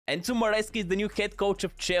Enzo Maresca is the new head coach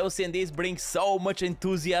of Chelsea, and this brings so much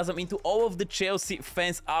enthusiasm into all of the Chelsea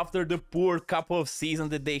fans after the poor couple of seasons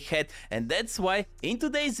that they had, and that's why in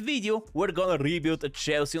today's video we're gonna rebuild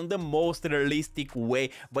Chelsea on the most realistic way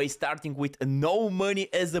by starting with no money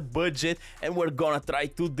as a budget, and we're gonna try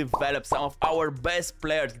to develop some of our best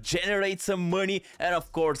players, generate some money, and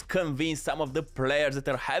of course convince some of the players that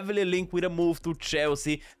are heavily linked with a move to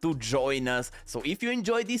Chelsea to join us. So if you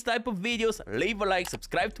enjoy these type of videos, leave a like,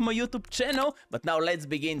 subscribe to my YouTube channel. But now let's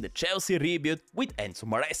begin the Chelsea rebuild with Enzo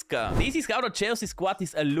Maresca. This is how the Chelsea squad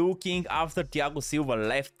is looking after Thiago Silva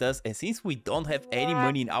left us, and since we don't have any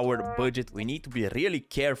money in our budget, we need to be really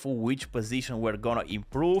careful which position we're gonna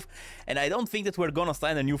improve. And I don't think that we're gonna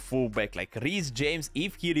sign a new fullback. Like Reece James,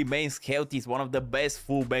 if he remains healthy, is one of the best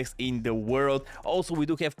fullbacks in the world. Also, we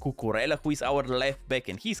do have Cucurella, who is our left back,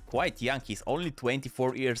 and he's quite young. He's only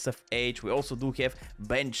 24 years of age. We also do have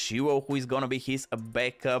Ben Chilwell, who is gonna be his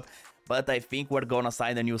backup. But I think we're gonna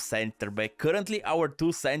sign a new center back. Currently, our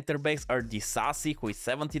two center backs are Disasi, who is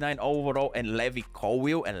 79 overall, and Levi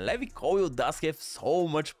Colwill. And Levi Colwill does have so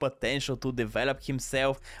much potential to develop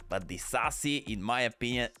himself, but Disasi, in my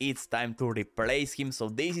opinion, it's time to replace him. So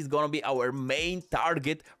this is gonna be our main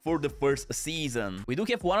target for the first season. We do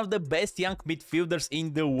have one of the best young midfielders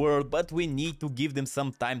in the world, but we need to give them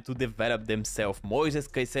some time to develop themselves. Moises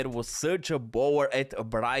Caicedo was such a baller at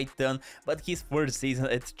Brighton, but his first season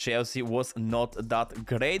at Chelsea was not that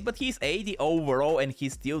great, but he's 80 overall and he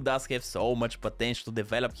still does have so much potential to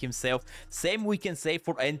develop himself. Same we can say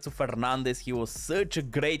for Enzo Fernandez. He was such a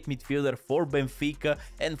great midfielder for Benfica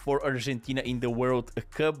and for Argentina in the World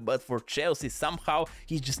Cup, but for Chelsea somehow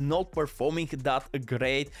he's just not performing that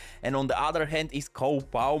great. And on the other hand is Cole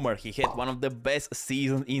Palmer. He had one of the best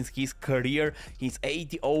seasons in his career. He's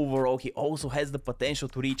 80 overall. He also has the potential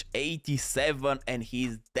to reach 87, and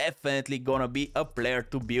he's definitely gonna be a player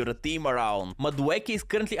to build a team around. Madueke is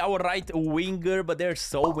currently our right winger, but there's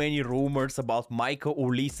so many rumors about Michael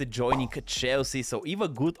Olise joining Chelsea, so if a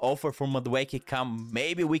good offer for Madueke come,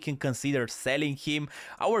 maybe we can consider selling him.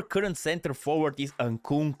 Our current center forward is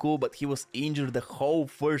Nkunku, but he was injured the whole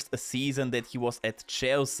first season that he was at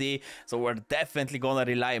Chelsea, so we're definitely gonna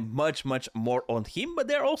rely much more on him. But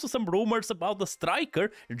there are also some rumors about the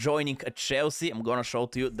striker joining Chelsea. I'm gonna show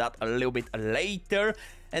to you that a little bit later.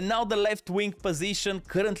 And now the left wing position.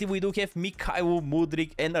 Currently we do have Mikhail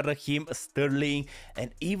Mudryk and Raheem Sterling,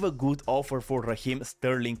 and if a good offer for Raheem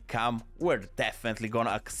Sterling come, we're definitely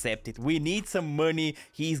gonna accept it. We need some money.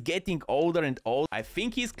 He's getting older and older. I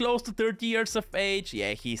think he's close to 30 years of age.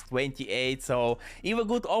 Yeah, he's 28, so if a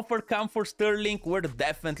good offer come for Sterling, we're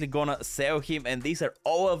definitely gonna sell him. And these are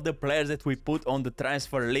all of the players that we put on the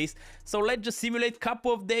transfer list. So let's just simulate a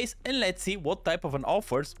couple of days and let's see what type of an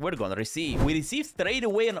offers we're gonna receive. We received straight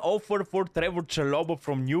away an offer for Trevor Chalobah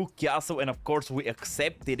from Newcastle, and of course we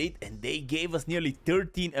accepted it, and they gave us nearly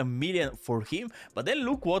 13 million for him. But then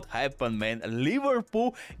look what happened, man.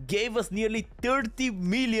 Liverpool gave us nearly 30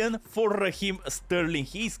 million for Raheem Sterling.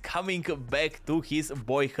 He's coming back to his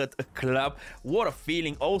boyhood club. What a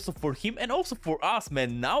feeling also for him and also for us,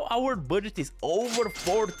 man. Now our budget is over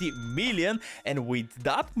 40 million, and with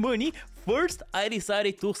that money, first, I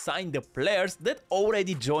decided to sign the players that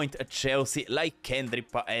already joined Chelsea, like Kendry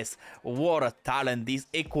Paez. What a talent this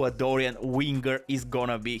Ecuadorian winger is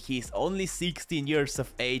gonna be. He's only 16 years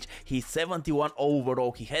of age, he's 71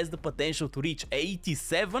 overall, he has the potential to reach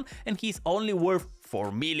 87, and he's only worth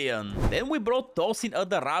 4 million. Then we brought Tosin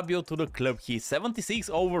Adarabio to the club. He's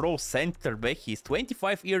 76 overall center back, he's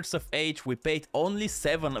 25 years of age, we paid only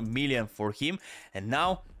 7 million for him, and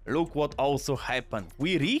now look what also happened.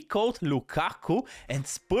 We recalled Lukaku and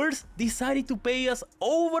Spurs decided to pay us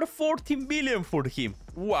over 40 million for him.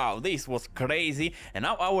 Wow, this was crazy. And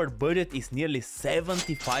now our budget is nearly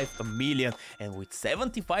 75 million, and with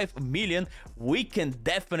 75 million we can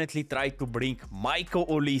definitely try to bring Michael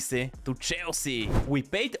Olise to Chelsea. We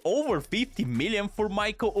paid over 50 million for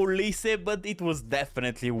Michael Olise, but it was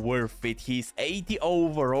definitely worth it. He's 80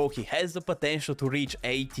 overall, he has the potential to reach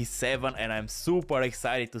 87, and I'm super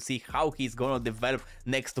excited to see how he's gonna develop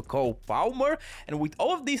next to Cole Palmer. And with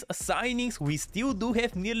all of these signings, we still do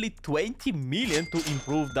have nearly 20 million to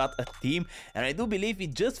improve that team, and I do believe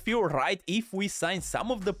it just feels right if we sign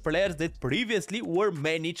some of the players that previously were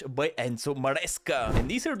managed by Enzo Maresca. And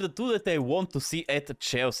these are the two that I want to see at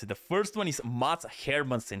Chelsea. The first one is Mats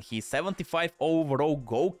Hermansen. He's 75 overall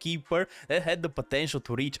goalkeeper that had the potential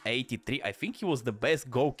to reach 83. I think he was the best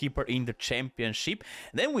goalkeeper in the championship.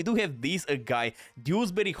 Then we do have this guy,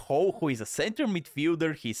 Dewsbury Hall, who is a center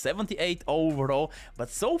midfielder. He's 78 overall, but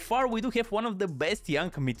so far we do have one of the best young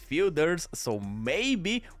midfielders, so maybe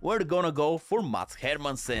maybe we're gonna go for Mats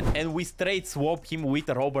Hermansen. And we straight swap him with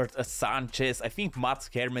Robert Sanchez. I think Mats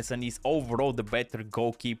Hermansen is overall the better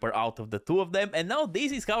goalkeeper out of the two of them. And now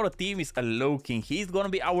this is how the team is looking. He's gonna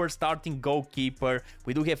be our starting goalkeeper.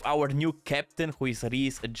 We do have our new captain, who is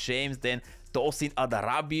Reece James. Then Tosin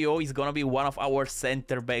Adarabio is gonna be one of our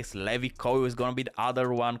center backs. Levi Koyo is gonna be the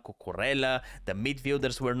other one. Cucurella. The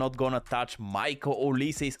midfielders we're not gonna touch. Michael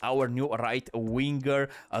Olise is our new right winger.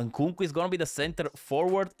 Nkunku is gonna be the center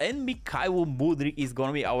forward. And Michael Mudryk is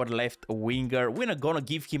gonna be our left winger. We're not gonna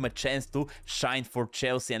give him a chance to shine for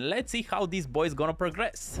Chelsea. And let's see how this boy is gonna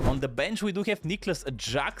progress. On the bench we do have Nicholas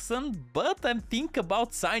Jackson. But I'm thinking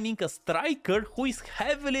about signing a striker who is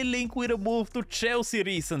heavily linked with a move to Chelsea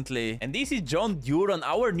recently. And this is John Duran,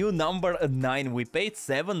 our new number 9. We paid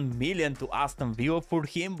 7 million to Aston Villa for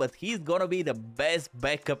him, but he's gonna be the best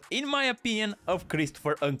backup, in my opinion, of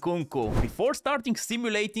Christopher Nkunku. Before starting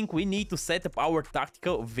simulating, we need to set up our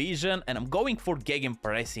tactical vision, and I'm going for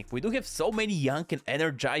gegenpressing. We do have so many young and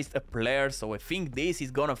energized players, so I think this is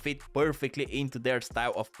gonna fit perfectly into their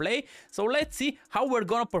style of play. So let's see how we're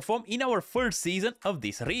gonna perform in our first season of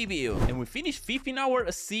this review. And we finished 5th in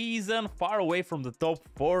our season, far away from the top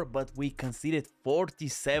 4, but we conceded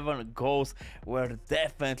 47 goals. We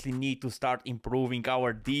definitely need to start improving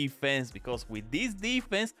our defense, because with this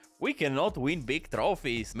defense we cannot win big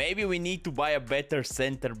trophies. Maybe we need to buy a better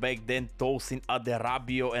center back than Tosin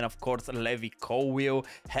Adarabio and of course Levi Koyo.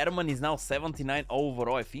 Herman is now 79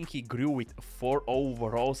 overall. I think he grew with 4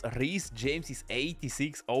 overalls. Reece James is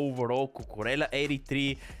 86 overall. Cucurella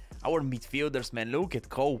 83. Our midfielders, man, look at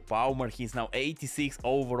Cole Palmer, he's now 86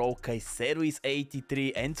 overall, Caicedo is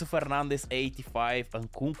 83, Enzo Fernandez 85,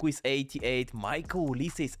 Nkunku is 88, Michael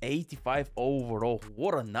Olise is 85 overall.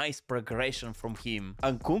 What a nice progression from him.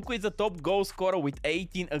 Nkunku is the top goal scorer with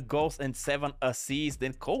 18 goals and 7 assists.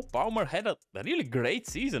 Then Cole Palmer had a really great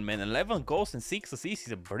season, man, 11 goals and 6 assists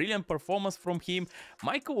is a brilliant performance from him.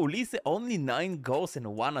 Michael Olise only 9 goals and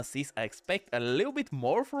 1 assist. I expect a little bit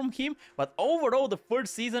more from him, but overall the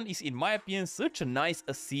first season is, in my opinion, such a nice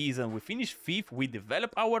season. We finished 5th, we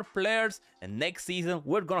develop our players, and next season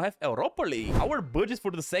we're gonna have Europa League. Our budget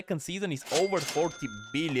for the second season is over 40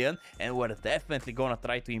 billion, and we're definitely gonna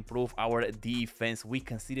try to improve our defense. We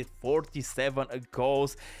conceded 47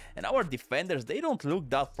 goals, and our defenders, they don't look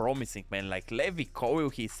that promising, man. Like Levi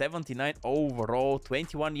Koyo, he's 79 overall,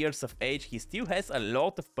 21 years of age. He still has a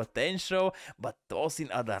lot of potential, but Tosin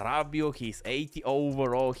Adarabio, he's 80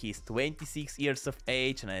 overall, he's 26 years of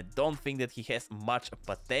age, and I don't think that he has much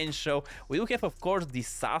potential. We do have, of course, this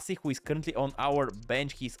Sassi, who is currently on our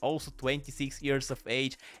bench. He's also 26 years of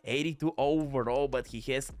age, 82 overall, but he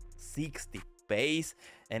has 60 pace.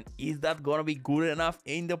 And is that gonna be good enough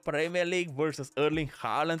in the Premier League versus Erling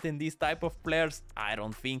Haaland and these type of players? I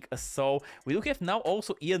don't think so. We do have now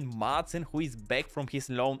also Ian Madsen, who is back from his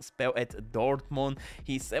loan spell at Dortmund.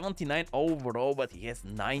 He's 79 overall, but he has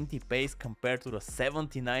 90 pace compared to the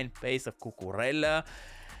 79 pace of Cucurella.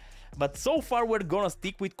 But so far we're gonna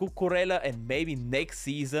stick with Cucurella, and maybe next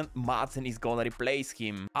season Madsen is gonna replace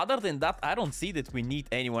him. Other than that, I don't see that we need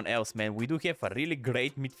anyone else, man. We do have a really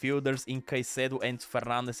great midfielders in Caicedo, Enzo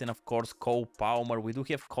Fernandez, and of course Cole Palmer. We do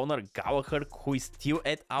have Conor Gallagher, who is still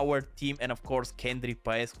at our team, and of course Kendry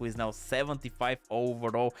Paes, who is now 75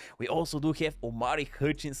 overall. We also do have Omari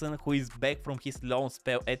Hutchinson, who is back from his loan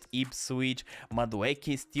spell at Ipswich.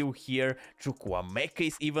 Madueke is still here. Chukwuemeka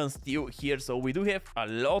is even still here. So we do have a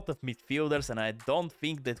lot of midfielders, and I don't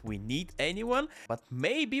think that we need anyone, but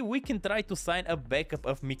maybe we can try to sign a backup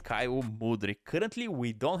of Michael Mudryk. Currently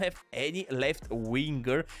we don't have any left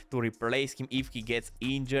winger to replace him if he gets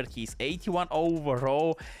injured. He's 81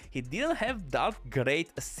 overall. He didn't have that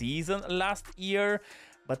great season last year,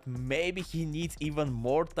 but maybe he needs even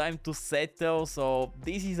more time to settle. So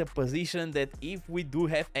this is a position that if we do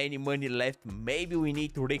have any money left, maybe we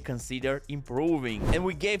need to reconsider improving. And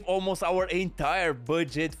we gave almost our entire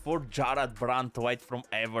budget for Jarrad Brandtwaite from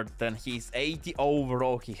Everton. He's 80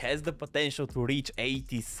 overall. He has the potential to reach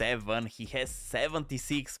 87. He has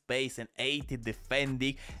 76 pace and 80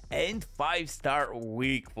 defending and 5-star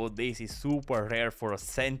weak foot. This is super rare for a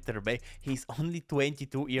center back. He's only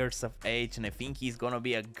 22 years of age, and I think he's gonna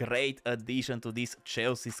be a great addition to this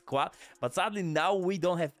Chelsea squad. But sadly now we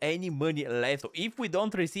don't have any money left, so if we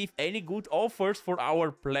don't receive any good offers for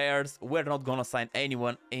our players, we're not gonna sign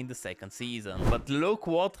anyone in the second season. But look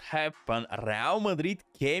what happened. Real Madrid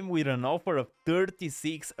came with an offer of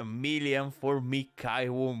 36 million for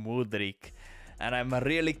Michael Mudryk, and I'm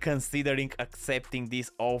really considering accepting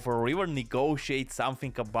this offer. We will negotiate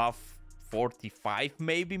something above 45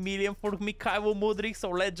 maybe million for Michael Mudryk. So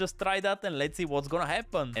let's just try that and let's see what's gonna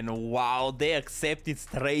happen. And wow, they accepted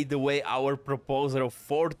straight away our proposal of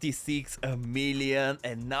 46 million,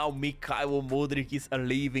 and now Michael Mudryk is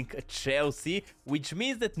leaving Chelsea, which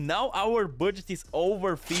means that now our budget is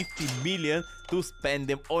over 50 million to spend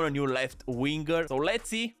them on a new left winger. So let's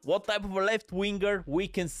see what type of a left winger we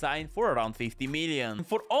can sign for around 50 million.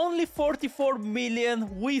 For only 44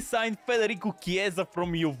 million, we signed Federico Chiesa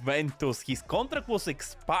from Juventus. His contract was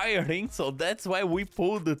expiring, so that's why we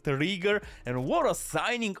pulled the trigger. And what a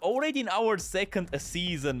signing already in our second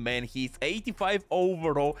season, man. He's 85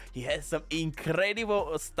 overall. He has some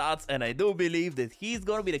incredible stats, and I do believe that he's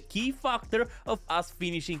gonna be the key factor of us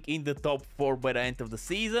finishing in the top 4 by the end of the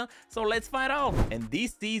season. So let's find out. And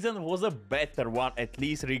this season was a better one, at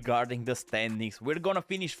least regarding the standings. We're gonna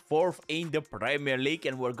finish 4th in the Premier League,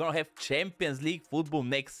 and we're gonna have Champions League football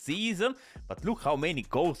next season. But look how many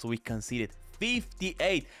goals we conceded.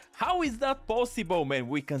 58. How is that possible, man?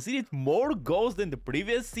 We conceded more goals than the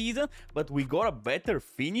previous season, but we got a better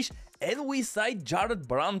finish, and we signed Jared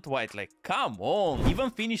Brandtwhite. Like, come on.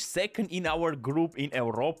 Even finished second in our group in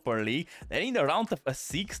Europa League. Then in the round of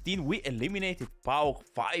 16, we eliminated PAOK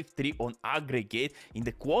 5-3 on aggregate. In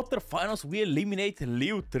the quarterfinals, we eliminated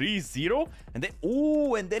Lille 3-0.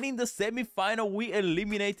 And then in the semi-final, we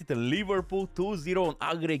eliminated Liverpool 2-0 on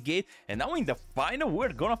aggregate. And now in the final,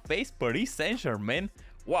 we're gonna face Paris Saint-Germain.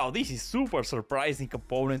 Wow, this is super surprising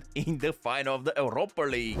opponent in the final of the Europa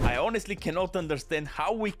League. I honestly cannot understand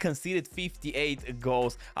how we conceded 58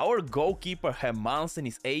 goals. Our goalkeeper Hermansen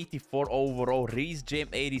is 84 overall, Reece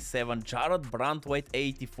James 87, Jared Brandtwhite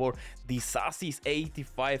 84, Disasi is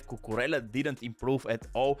 85, Cucurella didn't improve at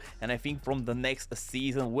all, and I think from the next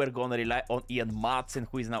season we're gonna rely on Ian Madsen,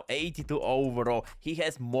 who is now 82 overall. He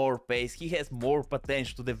has more pace, he has more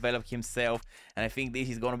potential to develop himself, and I think this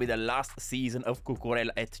is gonna be the last season of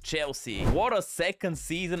Cucurella at Chelsea. What a second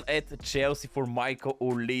season at Chelsea for Michael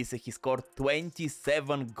Olise. He scored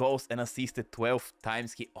 27 goals and assisted 12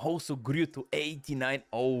 times. He also grew to 89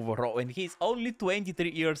 overall, and he's only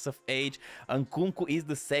 23 years of age. Nkunku is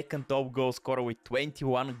the second top goal scorer with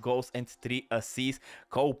 21 goals and 3 assists.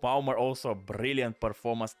 Cole Palmer also a brilliant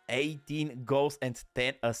performance, 18 goals and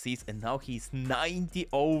 10 assists, and now he's 90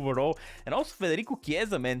 overall. And also Federico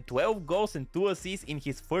Chiesa, man, 12 goals and 2 assists in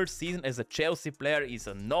his first season as a Chelsea player is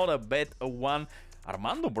not a bad one.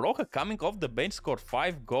 Armando Broja coming off the bench scored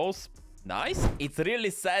 5 goals. Nice. It's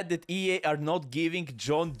really sad that EA are not giving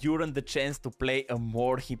John Duran the chance to play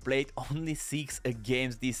more. He played only 6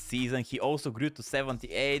 games this season. He also grew to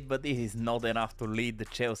 78, but this is not enough to lead the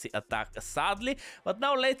Chelsea attack, sadly. But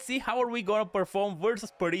now let's see how are we gonna perform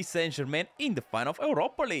versus Paris Saint-Germain in the final of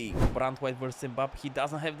Europa League. Brandtwhite versus Mbappe. He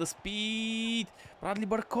doesn't have the speed. Bradley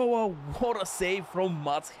Barcoa. What a save from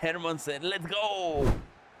Mats Hermansen. Let's go.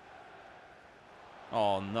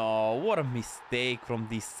 Oh no, what a mistake from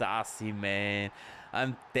Disasi, man.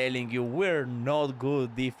 I'm telling you, we're not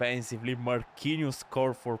good defensively. Marquinhos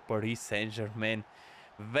scored for Paris Saint-Germain.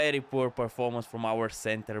 Very poor performance from our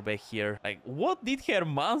center back here. Like, what did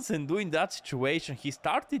Hermansen do in that situation? He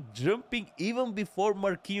started jumping even before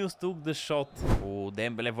Marquinhos took the shot. Oh,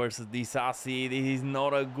 Dembele versus Disasi. This is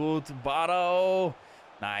not a good battle.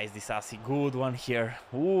 Nice, Disasi, good one here.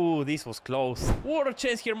 Ooh, this was close. What a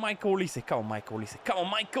chance here, Michael Olise. Come on, Michael Olise. Come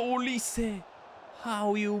on, Michael Olise.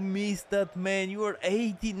 How you missed that, man? You are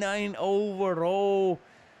 89 overall.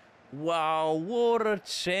 Wow, what a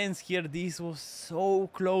chance here. This was so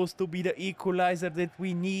close to be the equalizer that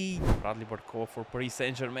we need. Bradley Barcoa for Paris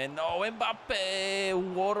Saint-Germain. No,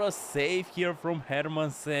 Mbappe. What a save here from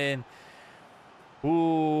Hermansen.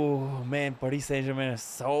 Ooh, man, Paris Saint-Germain is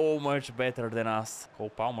so much better than us.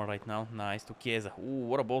 Cole Palmer right now. Nice to Chiesa. Ooh,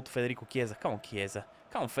 what about Federico Chiesa? Come on, Chiesa.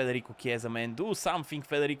 Come on, Federico Chiesa, man. Do something,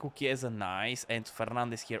 Federico Chiesa. Nice. And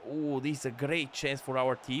Fernandes here. Ooh, this is a great chance for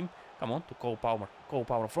our team. Come on, to Cole Palmer. Cole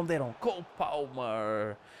Palmer from there on. Cole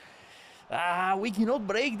Palmer. Ah, we cannot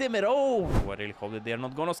break them at all. I really hope that they're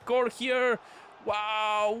not gonna score here.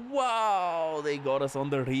 Wow, wow. They got us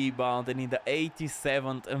on the rebound. And in the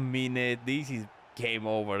 87th minute, this is game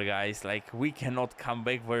over, guys. Like, we cannot come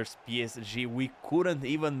back versus PSG. We couldn't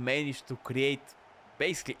even manage to create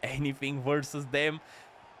basically anything versus them.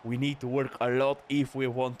 We need to work a lot if we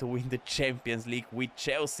want to win the Champions League with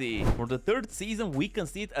Chelsea. For the third season, we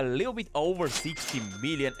conceded a little bit over 60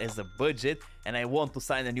 million as a budget, and I want to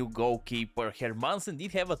sign a new goalkeeper. Hermansen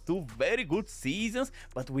did have 2 very good seasons,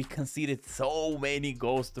 but we conceded so many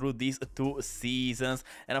goals through these 2 seasons.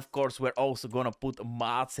 And of course, we're also gonna put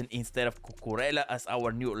Madsen instead of Cucurella as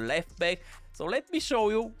our new left back. So let me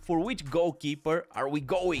show you for which goalkeeper are we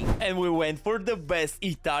going. And we went for the best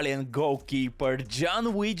Italian goalkeeper.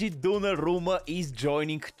 Gianluigi Donnarumma is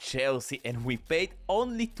joining Chelsea, and we paid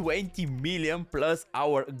only 20 million plus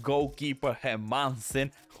our goalkeeper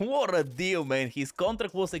Hermansen. What a deal, man. His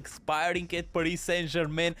contract was expiring at Paris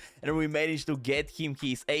Saint-Germain, and we managed to get him.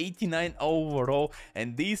 He's 89 overall,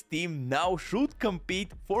 and this team now should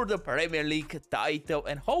compete for the Premier League title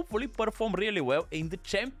and hopefully perform really well in the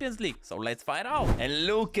Champions League. So let's find out. And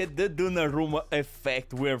look at the Donnarumma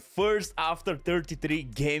effect. We're first after 33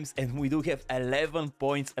 games, and we do have 11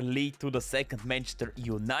 points lead to the second Manchester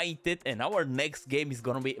United, and our next game is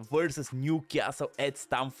gonna be versus Newcastle at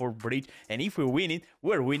Stamford Bridge, and if we win it,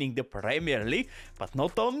 we're winning the Premier League. But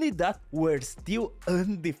not only that, we're still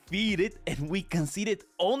undefeated, and we conceded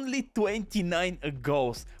only 29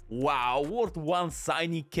 goals. Wow, what one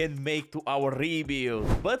signing can make to our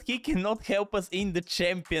rebuild. But he cannot help us in the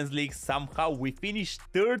Champions League. Somehow we finished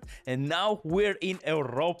third, and now we're in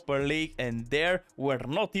Europa League, and there we're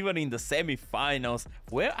not even in the semi-finals.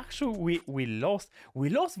 Well, actually we lost. We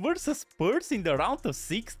lost versus Spurs in the round of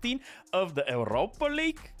 16 of the Europa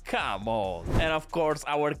League. Come on. And of course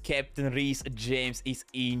our captain Reece James is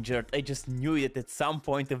injured. I just knew it at some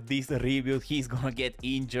point of this rebuild he's gonna get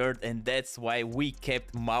injured, and that's why we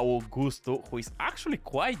kept Mau Gusto, who is actually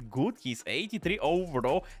quite good. He's 83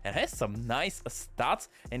 overall and has some nice stats,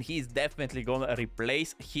 and he's definitely gonna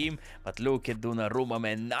replace him. But look at Donnarumma,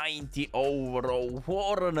 man, 90 overall.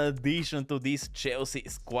 What an addition to this Chelsea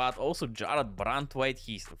squad. Also Jared Brantwaite,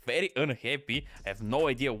 he's very unhappy. I have no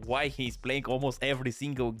idea why he's playing almost every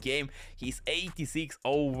single game. He's 86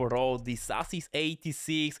 overall. Disasi is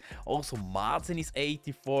 86. Also Madsen is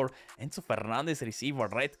 84. Enzo Fernandez received a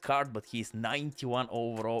red card, but he's 91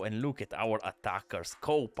 overall. And look at our attackers.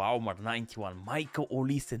 Cole Palmer 91, Michael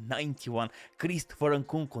Olise 91, Christopher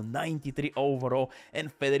Nkunku 93 overall, and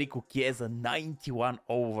Federico Chiesa 91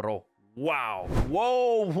 overall. Wow.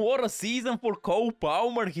 Whoa, what a season for Cole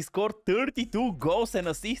Palmer. He scored 32 goals and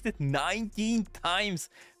assisted 19 times.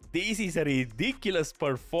 This is a ridiculous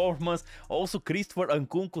performance. Also Christopher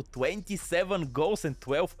Nkunku 27 goals and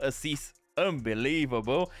 12 assists.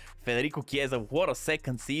 Unbelievable. Federico Chiesa, what a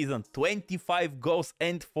second season, 25 goals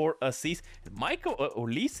and 4 assists. Michael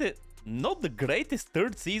Olise, not the greatest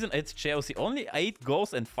third season at Chelsea, only 8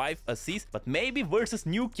 goals and 5 assists, but maybe versus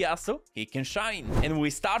Newcastle he can shine. And we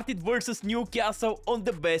started versus Newcastle on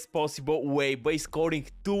the best possible way by scoring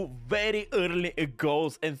 2 very early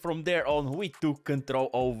goals, and from there on we took control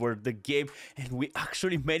over the game, and we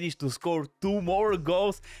actually managed to score 2 more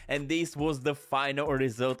goals, and this was the final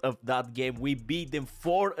result of that game. We beat them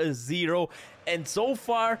 4-0, and so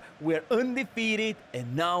far we're undefeated,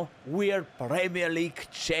 and now we're Premier League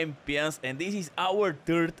champions, and this is our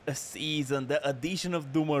third season. The addition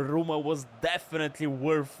of Donnarumma was definitely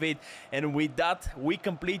worth it, and with that we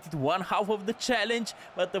completed one half of the challenge.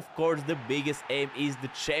 But of course the biggest aim is the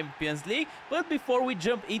Champions League. But before we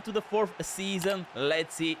jump into the 4th season,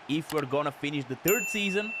 let's see if we're gonna finish the 3rd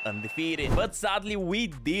season undefeated. But sadly we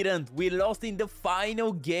didn't. We lost in the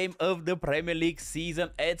final game of the Premier League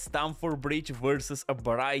season at Stamford Bridge versus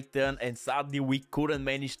Brighton, and sadly we couldn't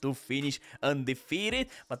manage to finish undefeated.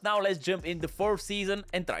 But now let's jump in the 4th season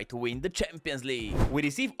and try to win the Champions League. We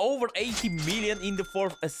received over 80 million in the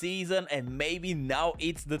 4th season, and maybe now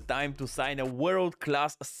it's the time to sign a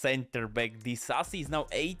world-class center back. Disasi is now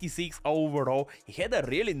 86 overall. He had a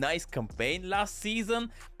really nice campaign last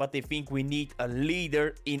season, but I think we need a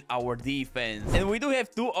leader in our defense. And we do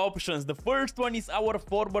have 2 options. The first one is our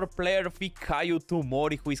former player Fikayo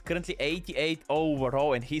Tomori, who is currently 88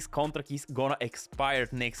 overall, and his contract is gonna expire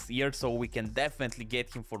next year, so we can definitely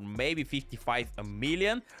get him for maybe 55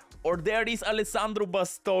 million. Or there is Alessandro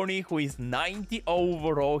Bastoni, who is 90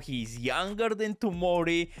 overall. He's younger than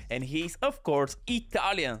Tomori, and he's of course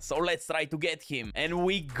Italian, so let's try to get him. And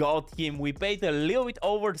we got him. We paid a little bit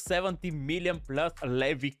over 70 million plus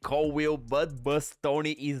Levi Colwill, but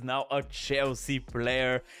Bastoni is now a Chelsea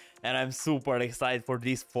player. And I'm super excited for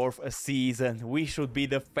this 4th season. We should be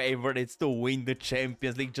the favorites to win the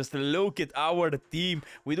Champions League. Just look at our team.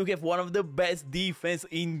 We do have one of the best defense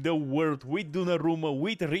in the world, with Donnarumma,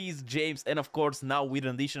 with Reece James, and of course now with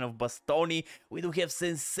the addition of Bastoni, we do have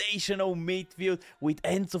sensational midfield with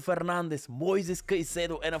Enzo Fernandez, Moises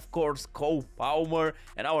Caicedo, and of course Cole Palmer.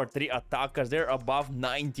 And our 3 attackers, they're above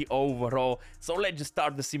 90 overall. So let's just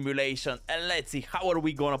start the simulation and let's see how are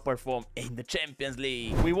we gonna perform in the Champions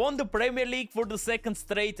League. We won won the Premier League for the second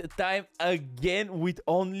straight time again with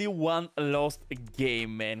only one lost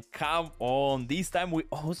game, man. Come on. This time we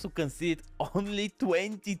also conceded only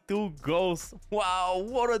 22 goals. Wow,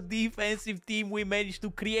 what a defensive team we managed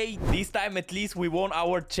to create. This time at least we won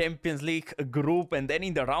our Champions League group, and then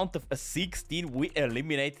in the round of 16 we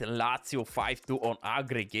eliminated Lazio 5-2 on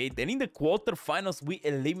aggregate. Then in the quarterfinals we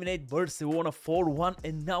eliminate Barcelona 4-1,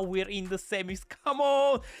 and now we're in the semis. Come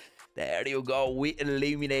on. There you go, we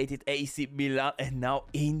eliminated AC Milan, and now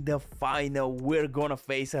in the final we're gonna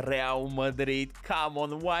face Real Madrid. Come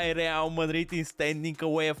on, why Real Madrid is standing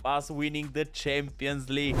away of us winning the Champions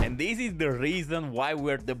League? And this is the reason why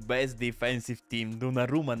we're the best defensive team.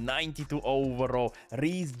 Donnarumma 92 overall,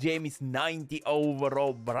 Reece James 90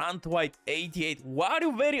 overall, Brandt White 88. Why are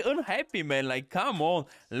you very unhappy, man? Like, come on.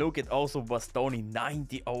 Look at also Bastoni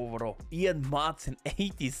 90 overall, Ian Madsen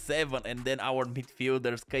 87, and then our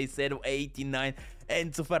midfielders Caicedo 89,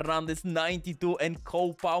 Enzo Fernandez 92, and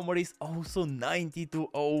Cole Palmer is also 92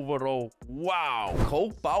 overall. Wow!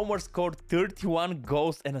 Cole Palmer scored 31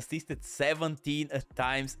 goals and assisted 17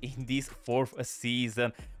 times in this fourth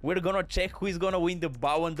season. We're gonna check who is gonna win the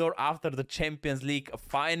Ballon d'Or after the Champions League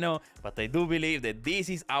final, but I do believe that this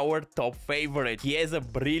is our top favorite. He has a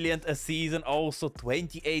brilliant season, also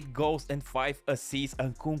 28 goals and 5 assists.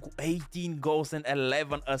 Nkunku 18 goals and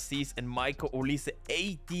 11 assists, and Michael Olise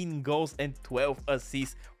 18 goals and 12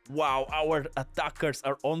 assists. Wow, our attackers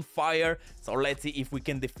are on fire. So let's see if we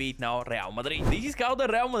can defeat now Real Madrid. This is how the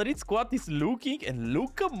Real Madrid squad is looking, and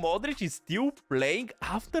Luka Modric is still playing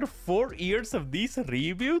after 4 years of this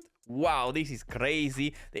rebuild. Wow, this is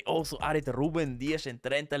crazy. They also added Ruben Dias and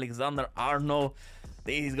Trent Alexander-Arnold.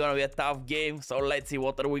 This is gonna be a tough game, so let's see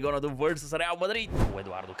what are we gonna do versus Real Madrid. Oh,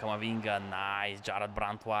 Eduardo Camavinga, nice. Jared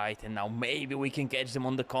Brandt White, and now maybe we can catch them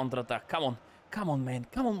on the counter-attack. Come on. Come on, man.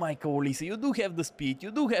 Come on, Michael Olise. You do have the speed. You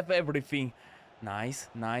do have everything. Nice.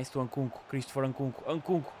 Nice to Nkunku. Christopher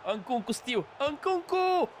Nkunku. Nkunku still.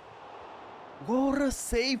 Nkunku! What a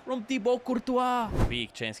save from Thibaut Courtois.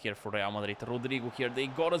 Big chance here for Real Madrid. Rodrigo here. They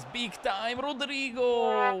got us big time.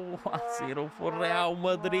 Rodrigo. 1-0 for Real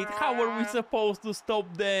Madrid. How are we supposed to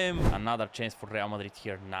stop them? Another chance for Real Madrid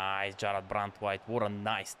here. Nice. Jared Brandt White. What a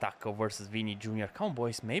nice tackle versus Vini Jr. Come on,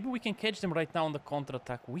 boys. Maybe we can catch them right now on the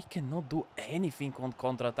counter-attack. We cannot do anything on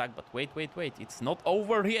counter-attack. But wait. It's not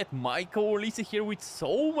over yet. Michael Olise here with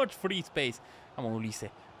so much free space. Come on,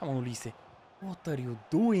 Olise. Come on, Olise. What are you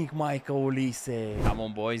doing, Michael Olise? Come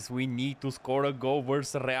on, boys. We need to score a goal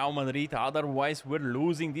versus Real Madrid. Otherwise, we're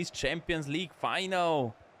losing this Champions League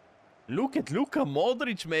final. Look at Luka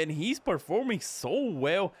Modric, man. He's performing so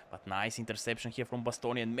well. But nice interception here from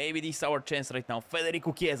Bastoni. And maybe this is our chance right now.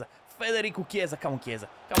 Federico Chiesa. Federico Chiesa. Come on, Chiesa.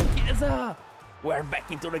 Come on, Chiesa. We're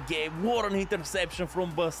back into the game. What an interception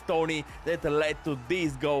from Bastoni that led to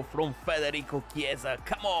this goal from Federico Chiesa.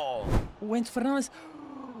 Come on. Enzo Fernandez.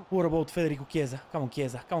 What about Federico Chiesa? Come on,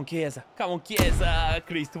 Chiesa. Come on, Chiesa. Come on, Chiesa.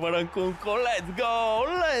 Christopher Nkunku. Let's go.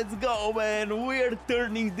 Let's go, man. We're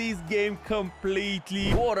turning this game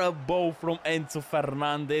completely. What a ball from Enzo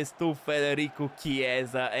Fernandez to Federico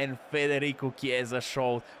Chiesa. And Federico Chiesa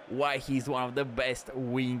showed why he's one of the best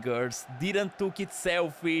wingers. Didn't took it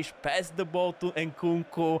selfish. Passed the ball to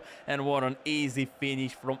Nkunku. And what an easy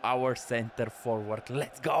finish from our center forward.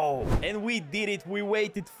 Let's go. And we did it. We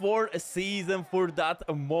waited for a season for that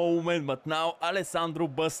moment, but now Alessandro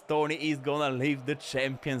Bastoni is gonna leave the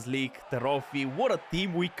Champions League trophy. What a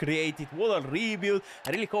team we created. What a rebuild. I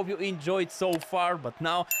really hope you enjoyed so far, but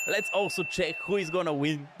now let's also check who is gonna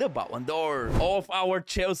win the Ballon d'Or. All of our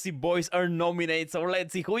Chelsea boys are nominated, so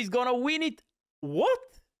let's see who is gonna win it. What?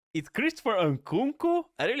 It's Christopher Nkunku?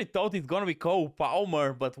 I really thought it's gonna be Cole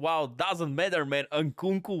Palmer, but wow, doesn't matter, man.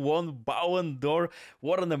 Nkunku won Ballon d'Or.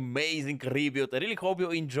 What an amazing rebuild. I really hope you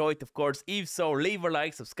enjoyed, of course. If so, leave a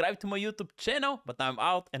like, subscribe to my YouTube channel. But now I'm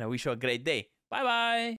out, and I wish you a great day. Bye-bye!